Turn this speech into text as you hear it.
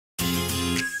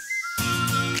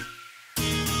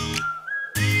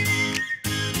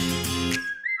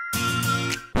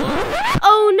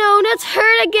gets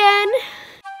hurt again.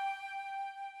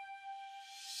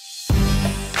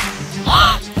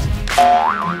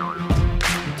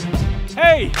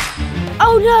 Hey!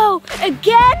 Oh no!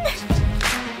 Again?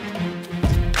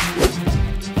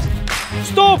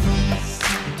 Stop!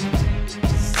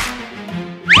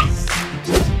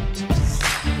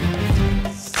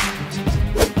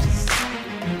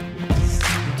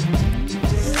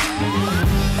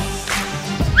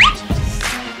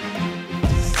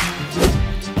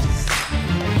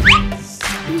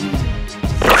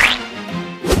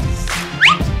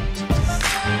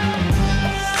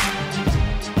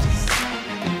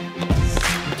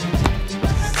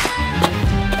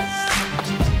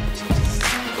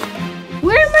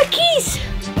 Where are my keys?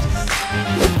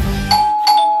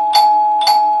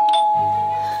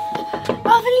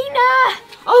 Avelina!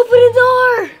 Open the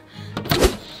door!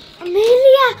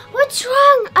 Amelia, what's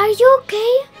wrong? Are you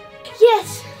okay?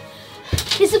 Yes.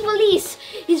 It's the police.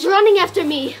 He's running after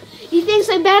me. He thinks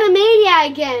I'm bad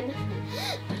Amelia again.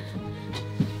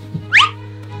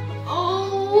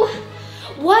 Oh,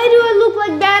 why do I look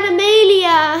like bad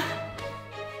Amelia?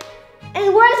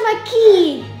 And where's my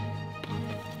key?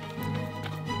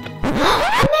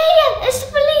 Amelia, it's the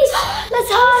police! Let's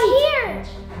hide here!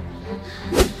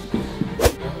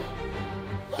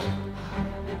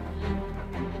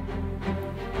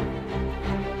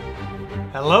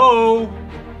 Hello?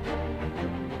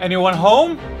 Anyone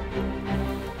home?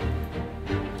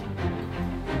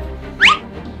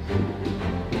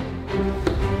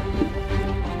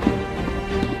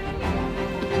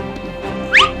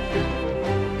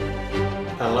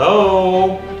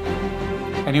 Hello?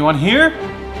 Anyone here?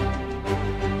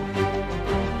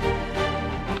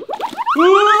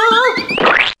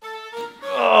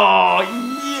 Oh,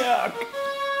 yuck!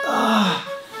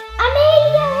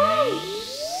 Amelia,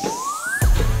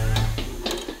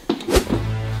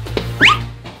 run!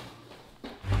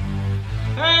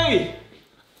 Hey!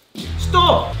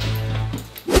 Stop!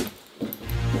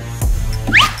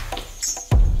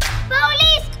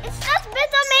 Police! It's just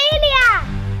Miss Amelia!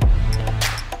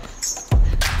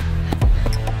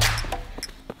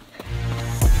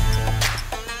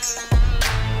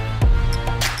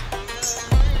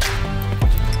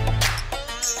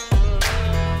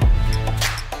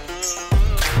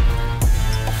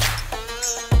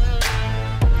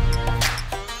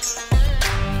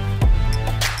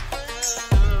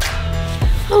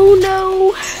 Oh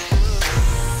no!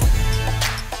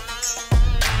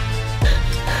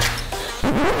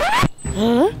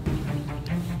 Huh?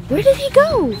 Where did he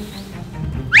go?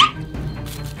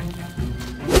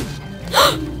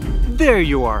 There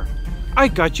you are! I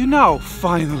got you now,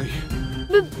 finally!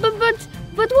 But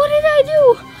what did I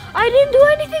do? I didn't do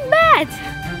anything bad!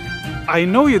 I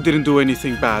know you didn't do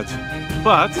anything bad,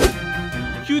 but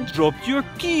you dropped your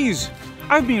keys!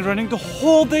 I've been running the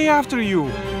whole day after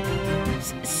you!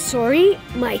 Sorry,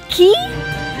 my key?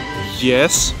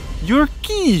 Yes, your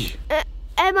key!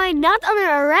 Am I not under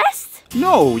arrest?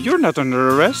 No, you're not under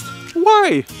arrest.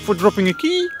 Why? For dropping a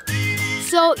key?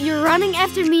 So you're running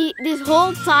after me this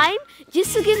whole time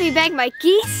just to give me back my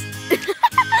keys?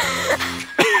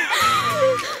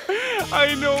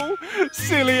 I know,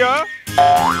 silly, huh?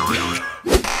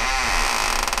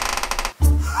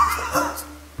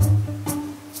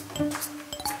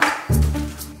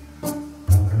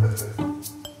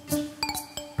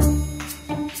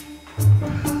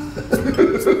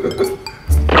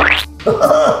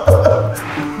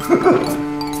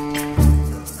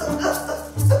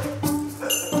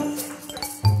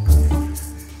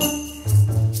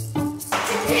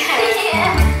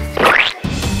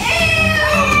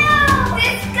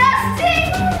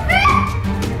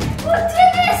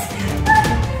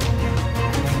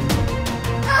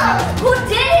 Who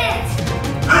did it?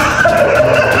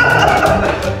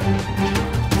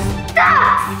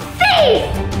 Stop! Thief!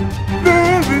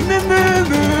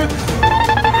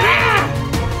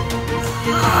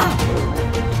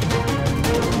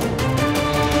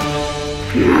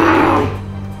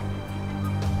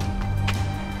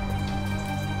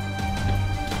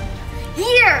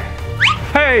 Here!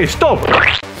 Hey, stop!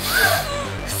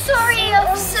 Sorry,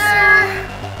 officer!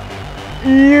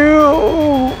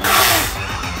 You!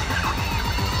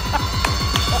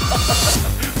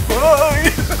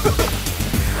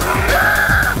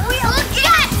 We'll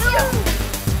get you!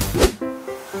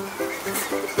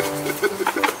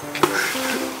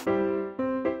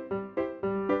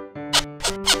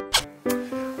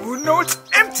 Oh no, it's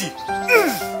empty!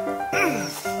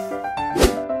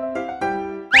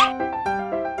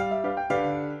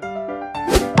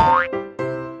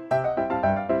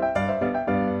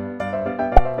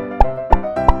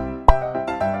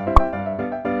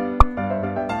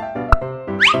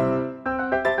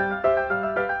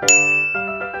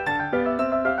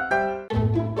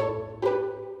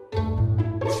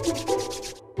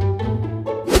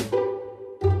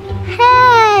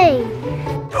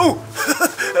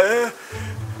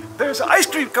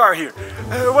 cream car here.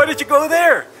 Why don't you go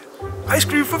there? Ice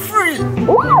cream for free.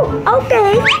 Ooh,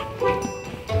 okay.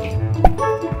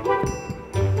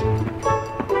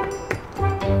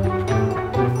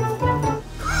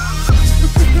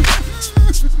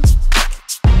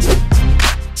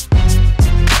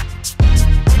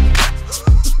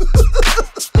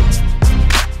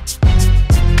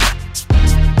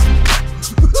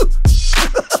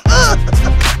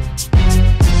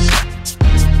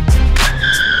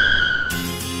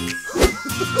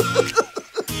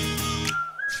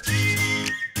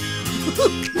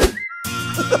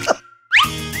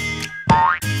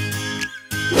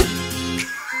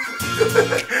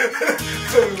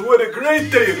 What a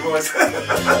great day it was.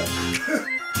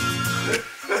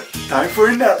 Time for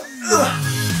a nap.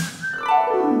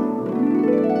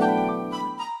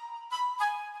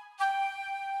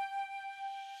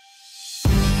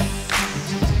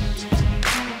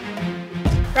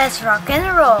 Let's rock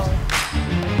and roll.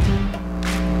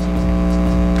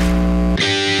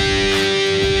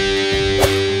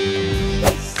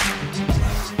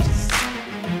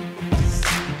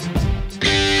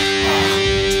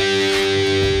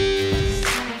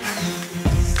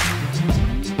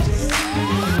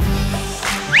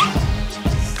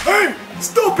 Hey,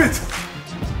 stop it!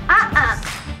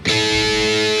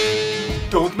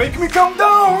 Don't make me come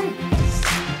down!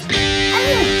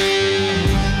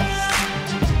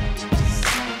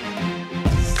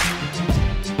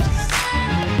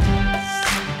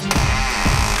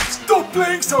 Stop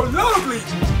playing so loudly!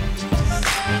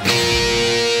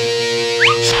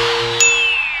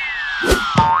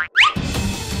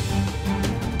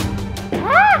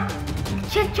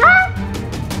 Cha-cha!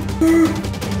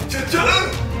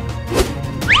 Cha-cha!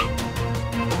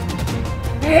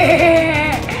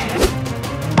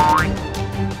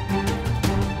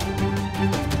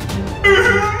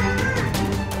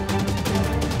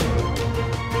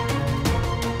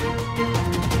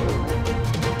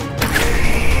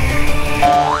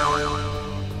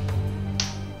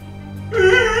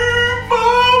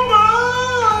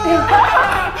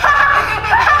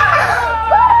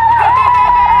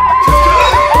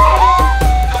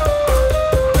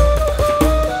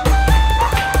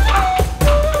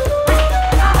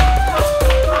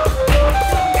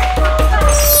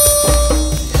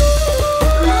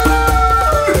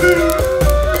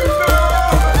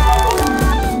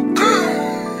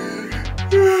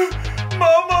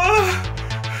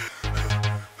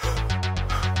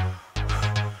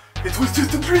 It was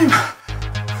just a dream.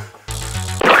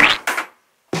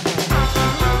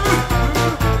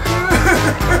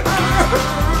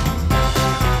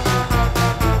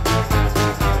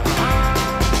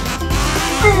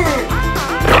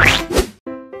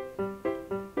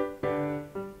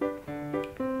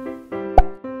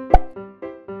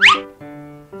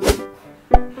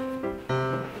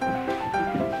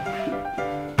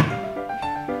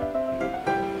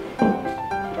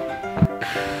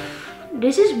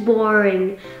 This is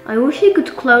boring. I wish I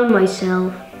could clone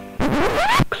myself.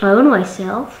 Clone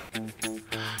myself?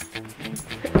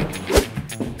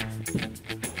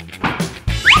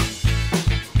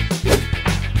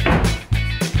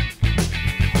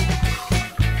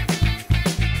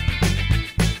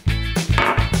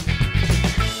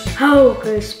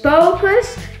 Hocus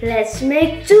pocus, let's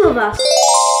make two of us.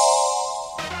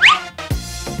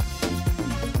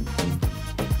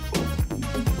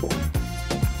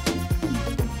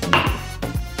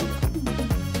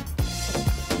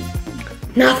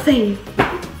 Nothing.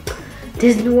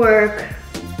 Didn't work.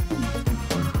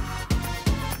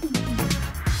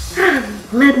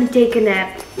 Let me take a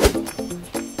nap.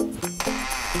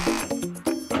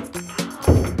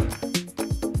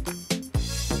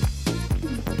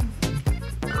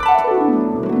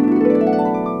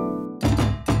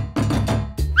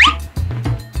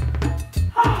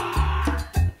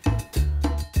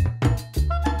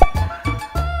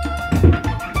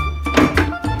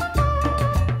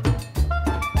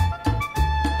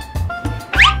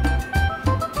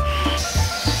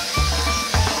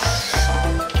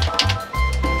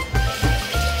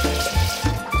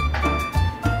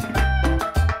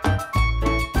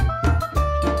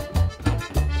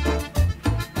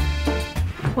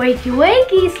 Wakey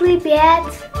wakey,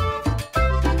 sleepyheads!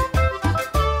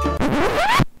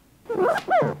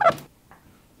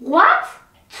 What?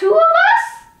 Two of us?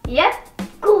 Yep,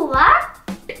 cool, huh?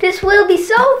 This will be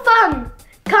so fun!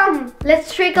 Come,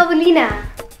 let's trick Avelina.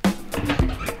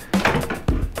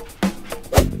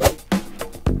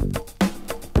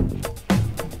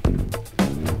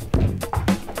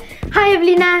 Hi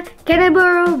Avelina, can I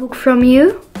borrow a book from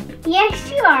you?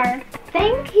 Yes, you are.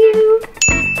 Thank you.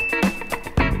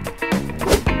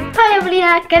 Hi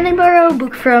Avelina, can I borrow a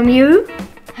book from you?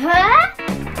 Huh?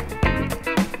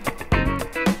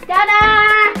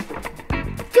 Ta-da!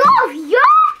 Two of you?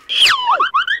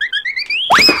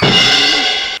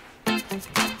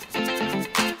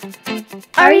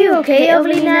 Are you okay,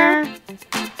 Avelina?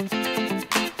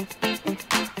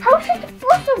 How is it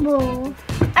possible?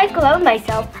 I cloned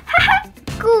myself.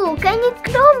 Cool, can you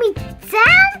clone me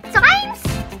 10 times?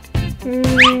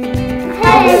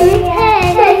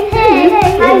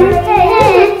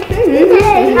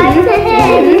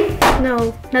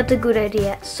 No, not a good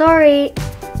idea. Sorry.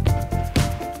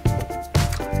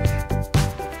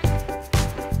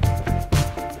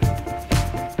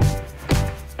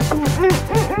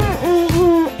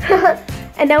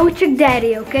 And now with your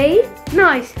daddy, okay?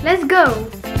 Nice, let's go.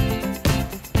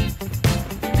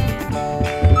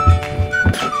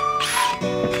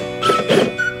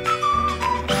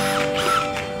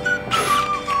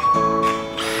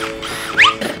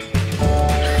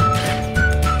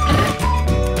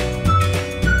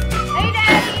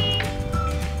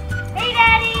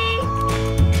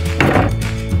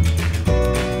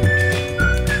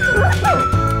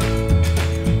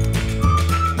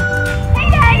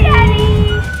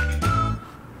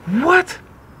 What?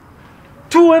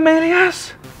 2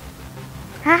 Amelias?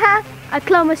 Haha, I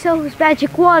cloned myself with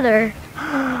magic water.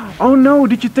 Oh no,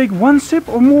 did you take 1 sip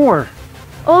or more?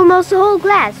 Almost the whole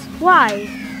glass. Why?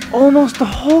 Almost the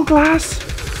whole glass?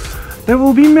 There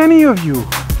will be many of you.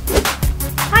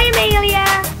 Hi Amelia!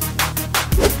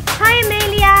 Hi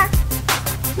Amelia!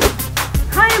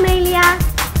 Hi Amelia!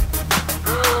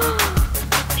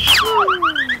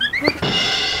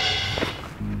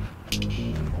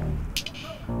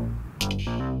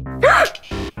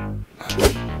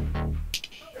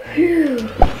 Phew.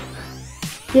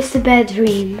 Just a bad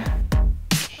dream.